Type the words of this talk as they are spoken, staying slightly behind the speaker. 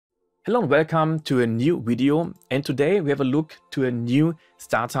Hello and welcome to a new video, and today we have a look to a new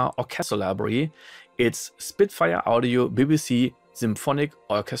starter orchestra library. It's Spitifire Audio BBC Symphonic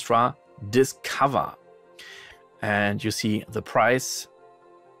Orchestra Discover, and you see the price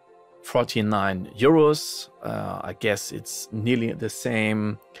 49 euros. I guess it's nearly the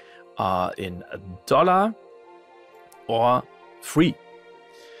same in dollar or free.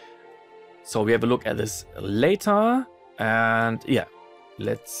 So we have a look at this later, and yeah,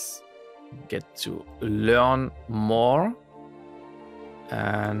 let's get to learn more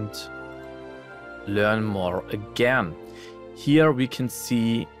and learn more again. Here we can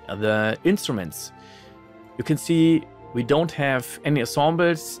see the instruments. You can see we don't have any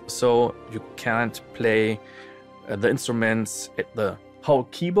ensembles, so you can't play the instruments at the whole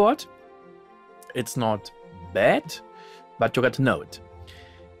keyboard. It's not bad, but you got to know it.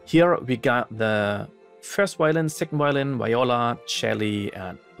 Here we got the first violin, second violin, viola, cello,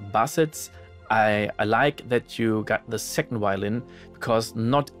 and bassets. I like that you got the second violin because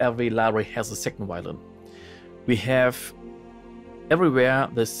not every library has a second violin. We have everywhere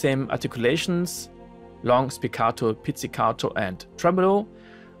the same articulations: long, spiccato, pizzicato, and tremolo.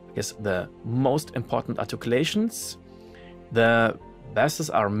 I guess the most important articulations. The basses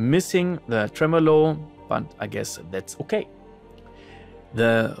are missing the tremolo, but I guess that's okay.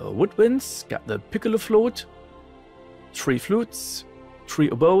 The woodwinds got the piccolo flute, 3 flutes, 3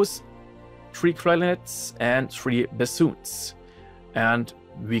 oboes, 3 clarinets, and 3 bassoons. And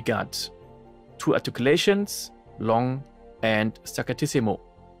we got 2 articulations, long and staccatissimo.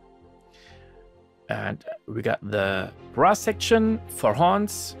 And we got the brass section, 4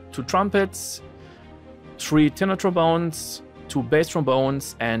 horns, 2 trumpets, 3 tenor trombones, 2 bass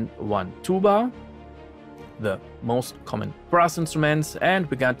trombones, and 1 tuba. The most common brass instruments, and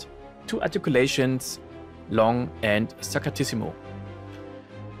we got 2 articulations, long and staccatissimo.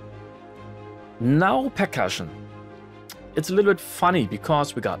 Now percussion. It's a little bit funny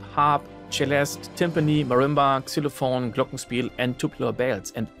because we got harp, celeste, timpani, marimba, xylophone, glockenspiel, and tubular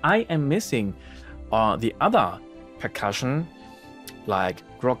bells, and I am missing the other percussion like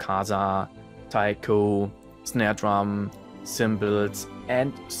grocasa, taiko, snare drum, cymbals,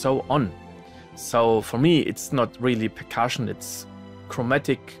 and so on. So for me, it's not really percussion, it's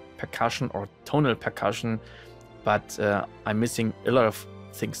chromatic percussion or tonal percussion, but I'm missing a lot of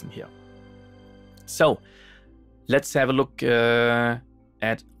things in here. So let's have a look at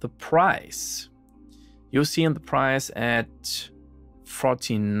the price. You see in the price at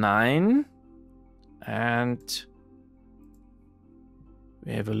 49, and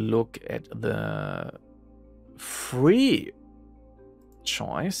we have a look at the free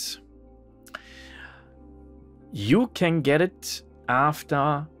choice. You can get it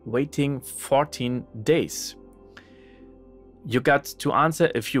after waiting 14 days. You got to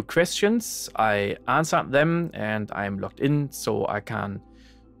answer a few questions. I answered them and I'm logged in, so I can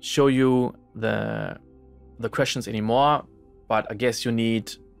show you the questions anymore. But I guess you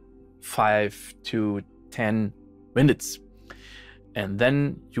need 5 to 10 minutes. And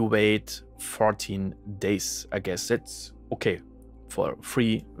then you wait 14 days. I guess that's okay for a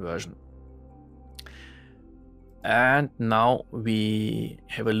free version. And now we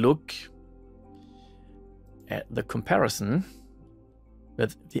have a look at the comparison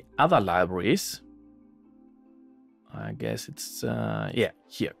with the other libraries. I guess it's, yeah,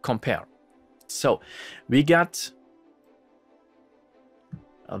 here, compare. So we got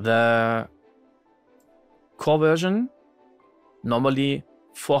the core version, normally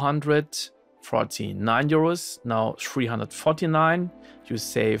 449 euros, now 349. You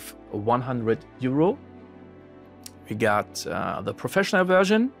save 100 euro. We got the professional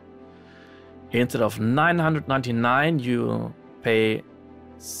version. Instead of 999, you pay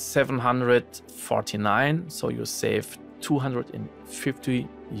 749, so you save 250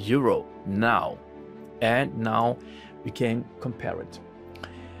 euro now. And now we can compare it.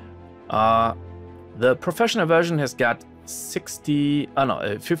 The professional version has got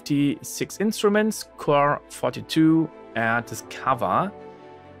 56 instruments, core 42, and Discover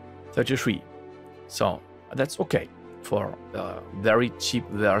 33. So that's okay for a very cheap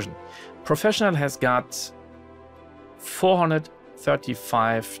version. Professional has got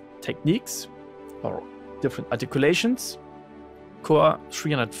 435 techniques or different articulations, core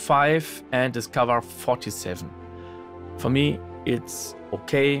 305, and Discover 47. For me, it's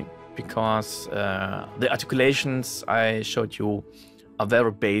okay because the articulations I showed you are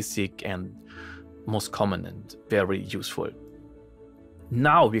very basic and most common and very useful.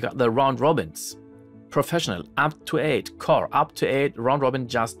 Now we got the round robins. Professional up to 8, core up to 8, round robin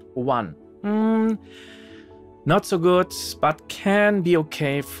just 1. Not so good, but can be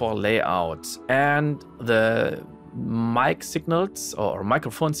okay for layout. And the mic signals or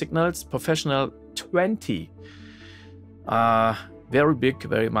microphone signals, professional 20. Very big,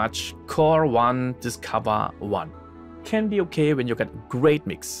 very much. Core 1, Discover 1. Can be okay when you get great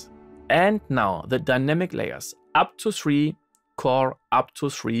mix. And now the dynamic layers up to 3, Core up to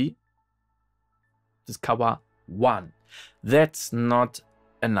 3, Discover 1. That's not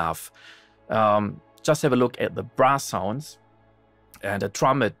enough. Just have a look at the brass sounds, and a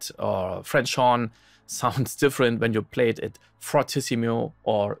trumpet or French horn sounds different when you play it at fortissimo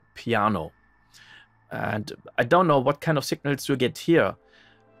or piano. And I don't know what kind of signals you get here.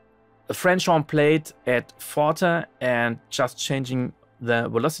 A French horn played at forte and just changing the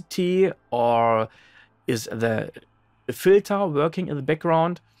velocity, or is the filter working in the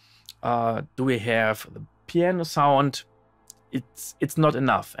background? Do we have the piano sound? It's not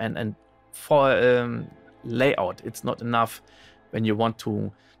enough, and for layout, it's not enough when you want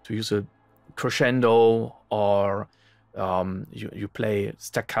to use a crescendo, or you play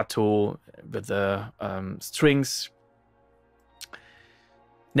staccato with the strings.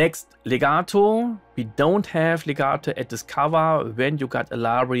 Next, legato. We don't have legato at Discover when you got a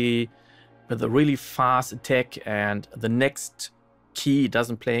library with a really fast attack and the next key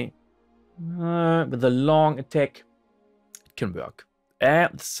doesn't play with a long attack. It can work.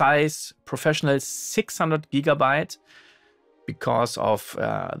 And size, professional 600 GB. Because of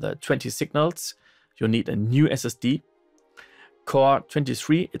the 20 signals, you need a new SSD. Core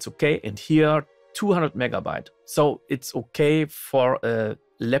 23, it's okay. And here, 200 MB. So it's okay for a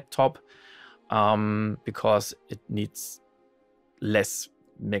laptop because it needs less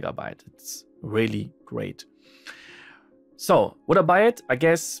megabyte. It's really great. So would I buy it? I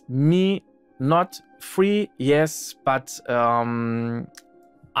guess me, not free, yes, but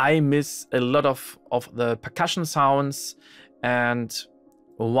I miss a lot of the percussion sounds, and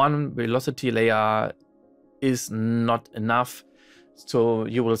one velocity layer is not enough. So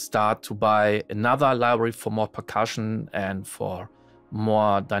you will start to buy another library for more percussion and for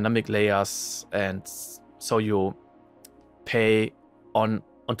more dynamic layers, and so you pay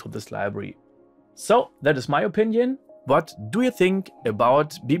onto this library. So that is my opinion. What do you think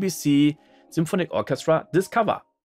about BBC Symphonic Orchestra Discover?